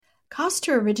Costs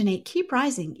to originate keep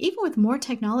rising even with more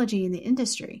technology in the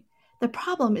industry. The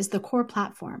problem is the core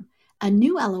platform. A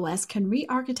new LOS can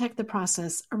re-architect the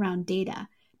process around data,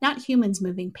 not humans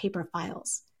moving paper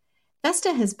files.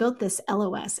 Vesta has built this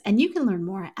LOS, and you can learn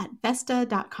more at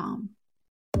Vesta.com.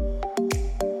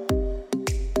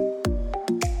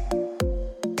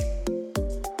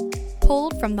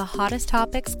 Pulled from the hottest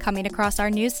topics coming across our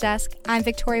news desk, I'm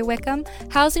Victoria Wickham,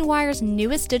 Housing Wire's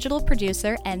newest digital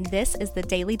producer, and this is the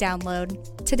Daily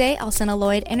Download. Today, Alcina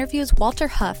Lloyd interviews Walter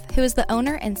Huff, who is the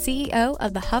owner and CEO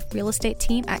of the Huff real estate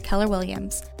team at Keller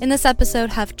Williams. In this episode,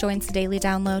 Huff joins the Daily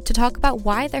Download to talk about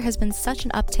why there has been such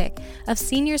an uptick of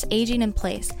seniors aging in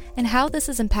place and how this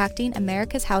is impacting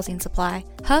America's housing supply.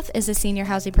 Huff is a senior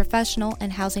housing professional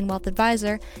and housing wealth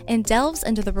advisor and delves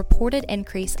into the reported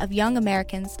increase of young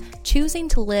Americans choosing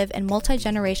to live in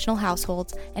multi-generational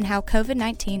households and how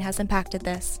COVID-19 has impacted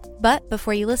this. But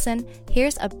before you listen,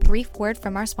 here's a brief word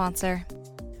from our sponsor.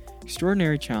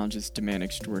 Extraordinary challenges demand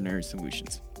extraordinary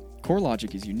solutions.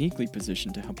 CoreLogic is uniquely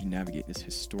positioned to help you navigate this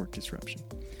historic disruption.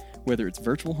 Whether it's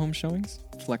virtual home showings,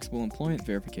 flexible employment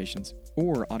verifications,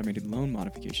 or automated loan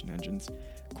modification engines,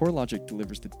 CoreLogic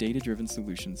delivers the data-driven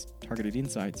solutions, targeted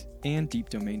insights, and deep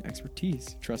domain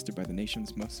expertise trusted by the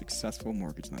nation's most successful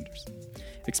mortgage lenders.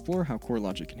 Explore how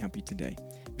CoreLogic can help you today.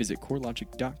 Visit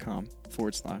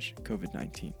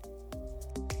corelogic.com/COVID-19.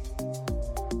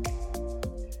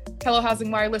 Hello, Housing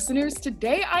Wire listeners.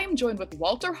 Today I am joined with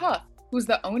Walter Huff, who is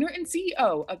the owner and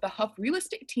CEO of the Huff real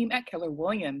estate team at Keller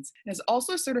Williams, and is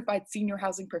also a certified senior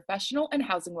housing professional and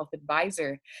housing wealth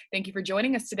advisor. Thank you for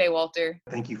joining us today, Walter.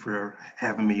 Thank you for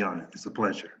having me on. It's a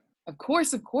pleasure. Of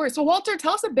course. Well, Walter,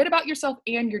 tell us a bit about yourself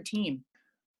and your team.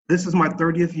 This is my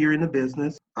 30th year in the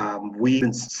business. We've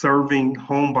been serving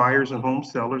home buyers and home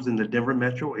sellers in the Denver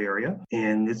metro area,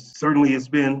 and it's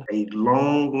been a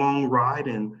long ride,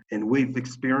 and we've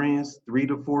experienced 3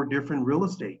 to 4 different real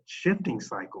estate shifting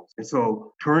cycles. And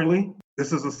so currently,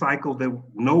 this is a cycle that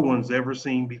no one's ever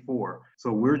seen before.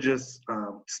 So we're just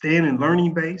staying in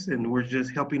learning base, and we're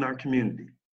just helping our community.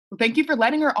 Well, thank you for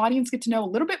letting our audience get to know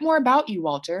a little bit more about you,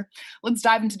 Walter. Let's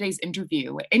dive into today's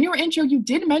interview. In your intro, you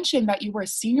did mention that you were a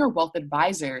senior wealth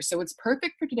advisor, so it's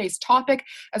perfect for today's topic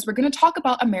as we're going to talk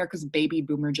about America's baby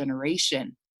boomer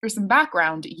generation. For some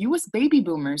background, U.S. baby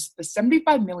boomers, the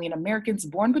 75 million Americans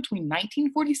born between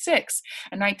 1946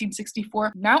 and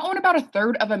 1964, now own about a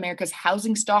third of America's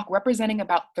housing stock, representing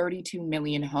about 32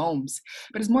 million homes.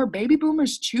 But as more baby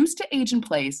boomers choose to age in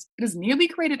place, it has nearly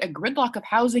created a gridlock of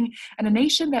housing and a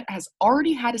nation that has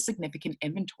already had a significant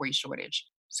inventory shortage.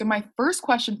 So my first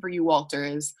question for you, Walter,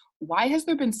 is why has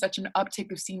there been such an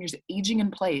uptick of seniors aging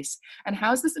in place, and how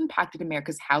has this impacted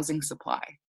America's housing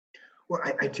supply? Well,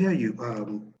 I tell you,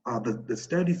 the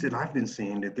studies that I've been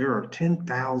seeing, that there are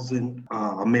 10,000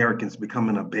 Americans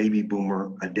becoming a baby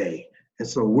boomer a day. And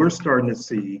so we're starting to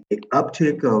see an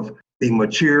uptick of the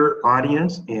mature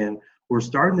audience, and we're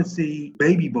starting to see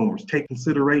baby boomers take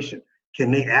consideration. Can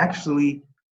they actually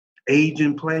age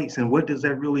in place? And what does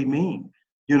that really mean?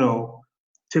 You know,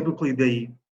 typically the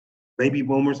baby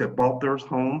boomers have bought their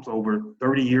homes over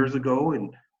 30 years ago,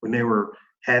 and when they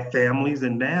had families,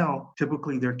 and now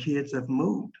typically their kids have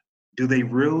moved. Do they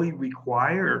really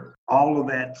require all of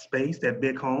that space, that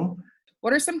big home?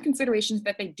 What are some considerations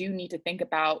that they do need to think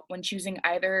about when choosing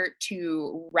either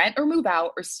to rent or move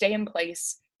out or stay in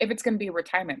place if it's going to be a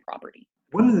retirement property?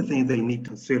 One of the things they need to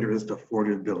consider is the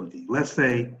affordability. Let's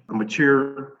say a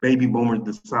mature baby boomer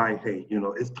decide, hey,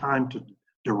 it's time to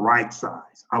right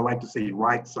size. I like to say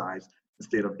right size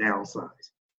instead of downsize.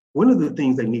 One of the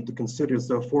things they need to consider is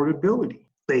the affordability.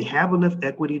 They have enough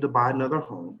equity to buy another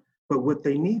home, but what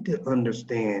they need to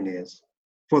understand is,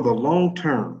 for the long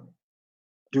term,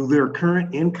 do their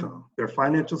current income, their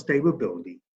financial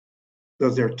stability,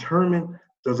 does their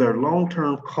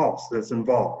long-term costs that's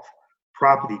involved,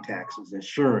 property taxes,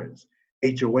 insurance,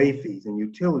 HOA fees, and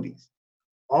utilities,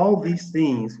 all these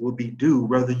things will be due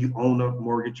whether you own a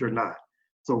mortgage or not.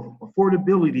 So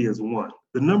affordability is one.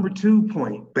 The number 2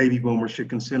 point baby boomers should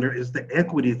consider is the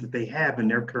equity that they have in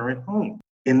their current home.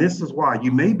 And this is why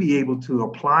you may be able to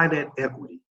apply that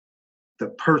equity to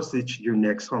purchase your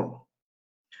next home.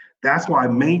 That's why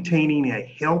maintaining a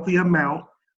healthy amount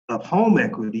of home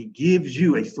equity gives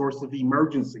you a source of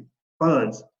emergency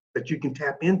funds that you can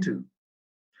tap into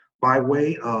by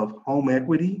way of home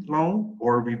equity loan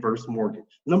or a reverse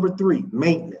mortgage. Number 3,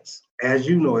 maintenance. As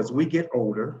you know, as we get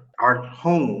older, our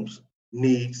homes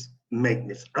needs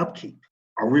maintenance, upkeep.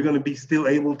 Are we going to be still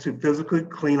able to physically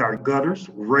clean our gutters,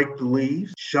 rake the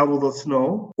leaves, shovel the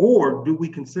snow? Or do we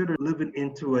consider living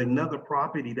into another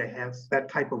property that has that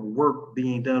type of work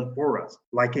being done for us,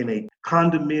 like in a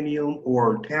condominium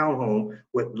or townhome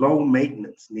with low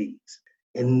maintenance needs?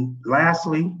 And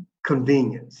lastly,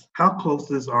 convenience. How close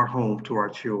is our home to our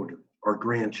children or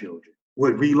grandchildren?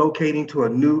 Would relocating to a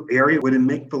new area, would it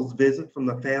make those visits from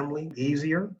the family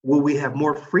easier? Will we have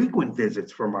more frequent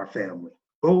visits from our family?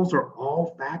 Those are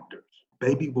all factors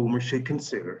baby boomers should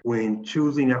consider when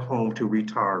choosing a home to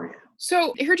retire in.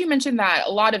 So I heard you mention that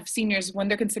a lot of seniors, when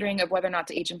they're considering of whether or not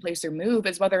to age in place or move,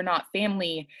 is whether or not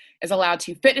family is allowed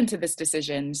to fit into this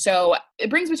decision. So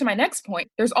it brings me to my next point.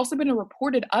 There's also been a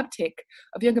reported uptick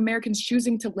of young Americans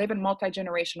choosing to live in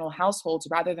multi-generational households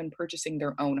rather than purchasing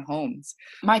their own homes.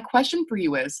 My question for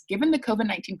you is, given the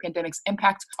COVID-19 pandemic's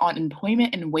impact on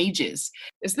employment and wages,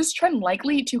 is this trend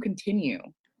likely to continue?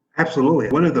 Absolutely.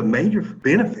 One of the major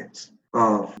benefits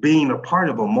of being a part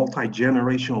of a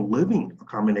multi-generational living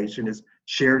accommodation is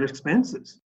shared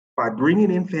expenses. By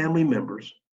bringing in family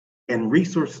members and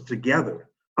resources together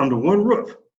under one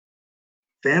roof,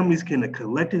 families can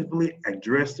collectively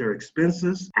address their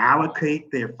expenses,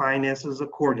 allocate their finances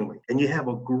accordingly, and you have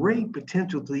a great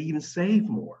potential to even save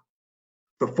more.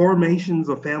 The formations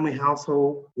of family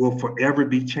household will forever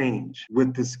be changed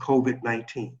with this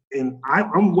COVID-19. And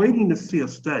I'm waiting to see a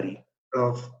study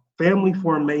of family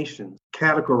formation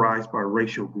categorized by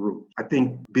racial group. I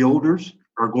think builders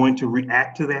are going to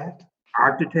react to that,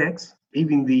 architects,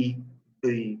 even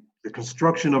the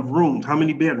construction of rooms, how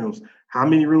many bedrooms, how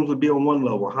many rooms would be on one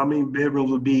level, how many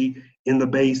bedrooms would be in the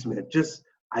basement.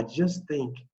 I just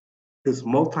think this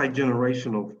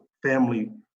multi-generational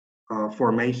family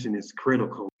formation is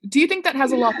critical. Do you think that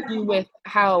has a lot to do with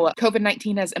how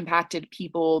COVID-19 has impacted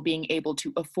people being able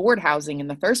to afford housing in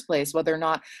the first place, whether or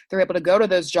not they're able to go to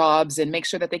those jobs and make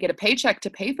sure that they get a paycheck to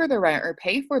pay for their rent or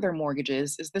pay for their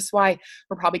mortgages? Is this why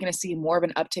we're probably going to see more of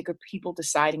an uptick of people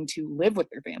deciding to live with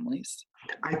their families?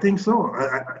 I think so,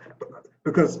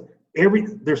 because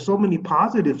there's so many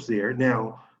positives there.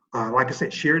 Now, like I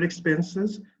said, shared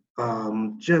expenses,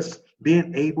 just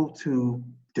being able to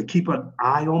keep an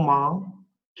eye on mom,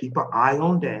 keep an eye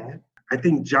on dad. I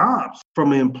think jobs,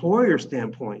 from an employer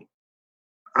standpoint,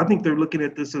 I think they're looking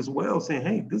at this as well, saying,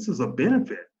 hey, this is a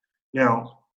benefit.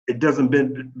 Now, it doesn't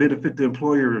benefit the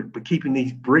employer by keeping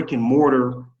these brick and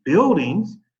mortar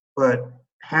buildings, but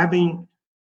having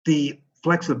the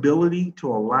flexibility to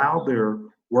allow their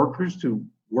workers to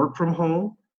work from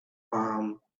home.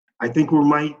 I think we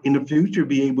might, in the future,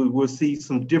 we'll see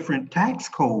some different tax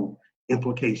code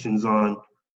implications on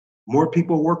more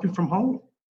people working from home.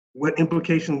 What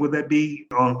implication would that be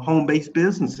on home-based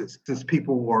businesses since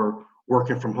people are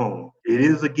working from home? It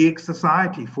is a gig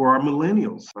society for our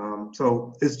millennials.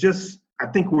 So it's just, I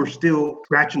think we're still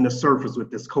scratching the surface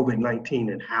with this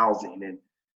COVID-19 and housing and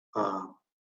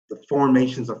the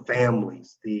formations of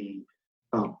families, the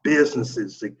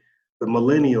businesses, the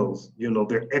millennials,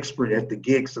 they're expert at the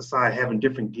gig society, having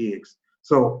different gigs.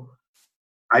 So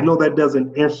I know that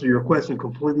doesn't answer your question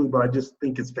completely, but I just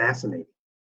think it's fascinating.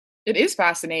 It is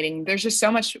fascinating. There's just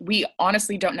so much we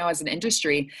honestly don't know as an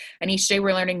industry. And each day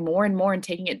we're learning more and more and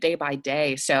taking it day by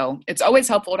day. So it's always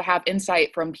helpful to have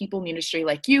insight from people in the industry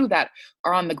like you that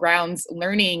are on the grounds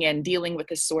learning and dealing with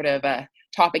this sort of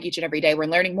topic each and every day. We're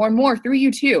learning more and more through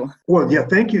you too. Well, yeah,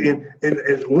 thank you.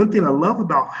 And one thing I love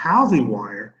about Housing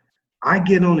Wire, I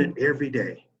get on it every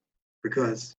day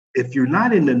because if you're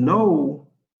not in the know,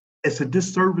 it's a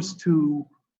disservice to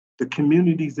the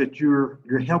communities that you're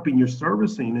helping, you're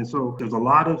servicing. And so there's a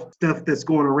lot of stuff that's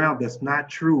going around that's not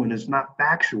true and it's not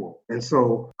factual. And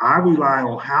so I rely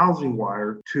on Housing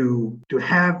Wire to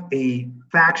have a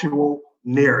factual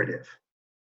narrative,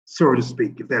 so to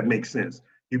speak, if that makes sense.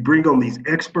 You bring on these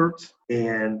experts,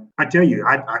 and I tell you,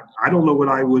 I don't know what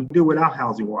I would do without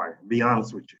Housing Wire, to be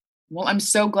honest with you. Well, I'm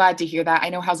so glad to hear that. I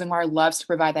know Housing Wire loves to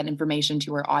provide that information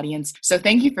to our audience. So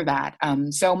thank you for that.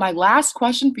 So my last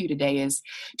question for you today is,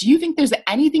 do you think there's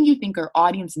anything you think our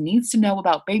audience needs to know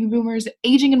about baby boomers,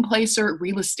 aging in place, or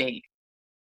real estate?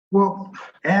 Well,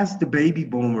 as the baby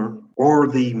boomer or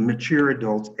the mature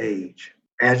adults age,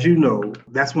 as you know,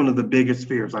 that's one of the biggest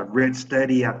fears. I've read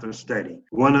study after study.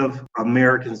 One of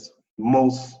Americans'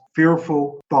 most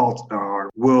fearful thoughts are,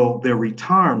 will their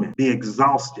retirement be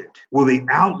exhausted? Will they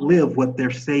outlive what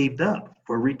they're saved up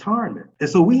for retirement? And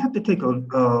so we have to take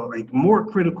a more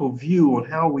critical view on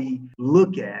how we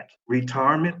look at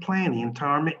retirement planning,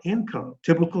 retirement income.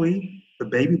 Typically, the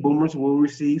baby boomers will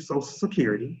receive Social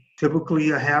Security, typically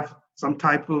have some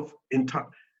type of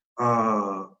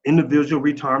individual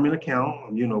retirement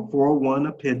account, 401,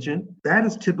 a pension. That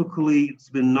is typically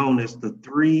been known as the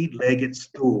three-legged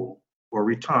stool for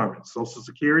retirement: Social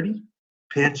Security,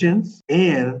 pensions,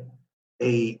 and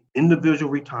a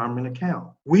individual retirement account.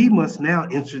 We must now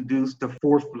introduce the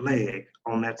fourth leg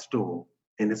on that stool,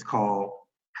 and it's called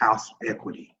house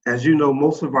equity. As you know,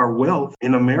 most of our wealth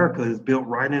in America is built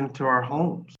right into our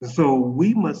homes. So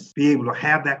we must be able to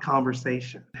have that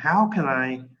conversation. How can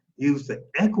I use the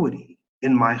equity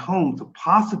in my home to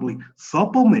possibly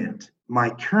supplement my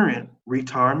current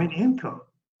retirement income?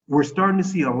 We're starting to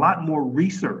see a lot more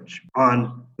research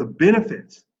on the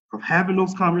benefits of having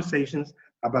those conversations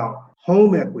about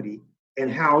home equity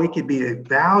and how it can be a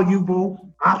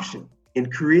valuable option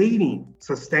in creating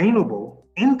sustainable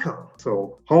income.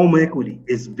 So home equity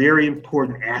is a very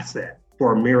important asset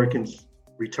for Americans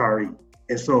retirees.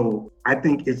 And so I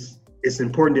think it's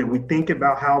important that we think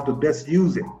about how to best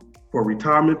use it for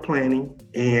retirement planning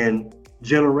and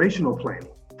generational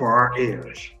planning for our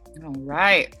heirs. All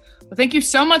right. Well, thank you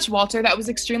so much, Walter. That was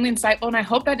extremely insightful, and I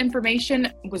hope that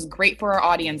information was great for our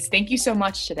audience. Thank you so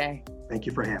much today. Thank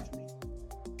you for having me.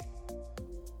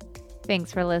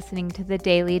 Thanks for listening to the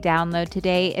Daily Download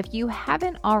today. If you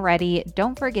haven't already,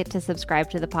 don't forget to subscribe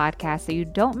to the podcast so you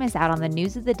don't miss out on the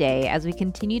news of the day as we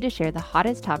continue to share the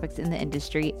hottest topics in the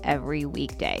industry every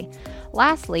weekday.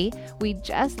 Lastly, we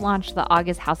just launched the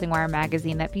August Housing Wire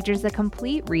magazine that features a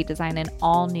complete redesign in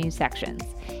all new sections.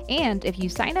 And if you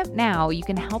sign up now, you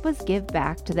can help us give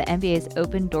back to the NVA's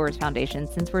Open Doors Foundation,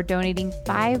 since we're donating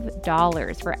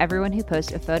 $5 for everyone who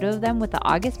posts a photo of them with the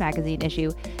August magazine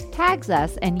issue, tags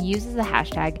us, and uses the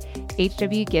hashtag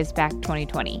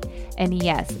HWGivesBack2020. And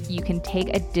yes, you can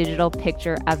take a digital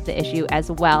picture of the issue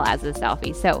as well as a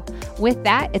selfie. So with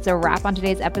that, it's a wrap on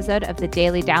today's episode of the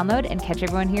Daily Download, and catch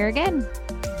everyone here again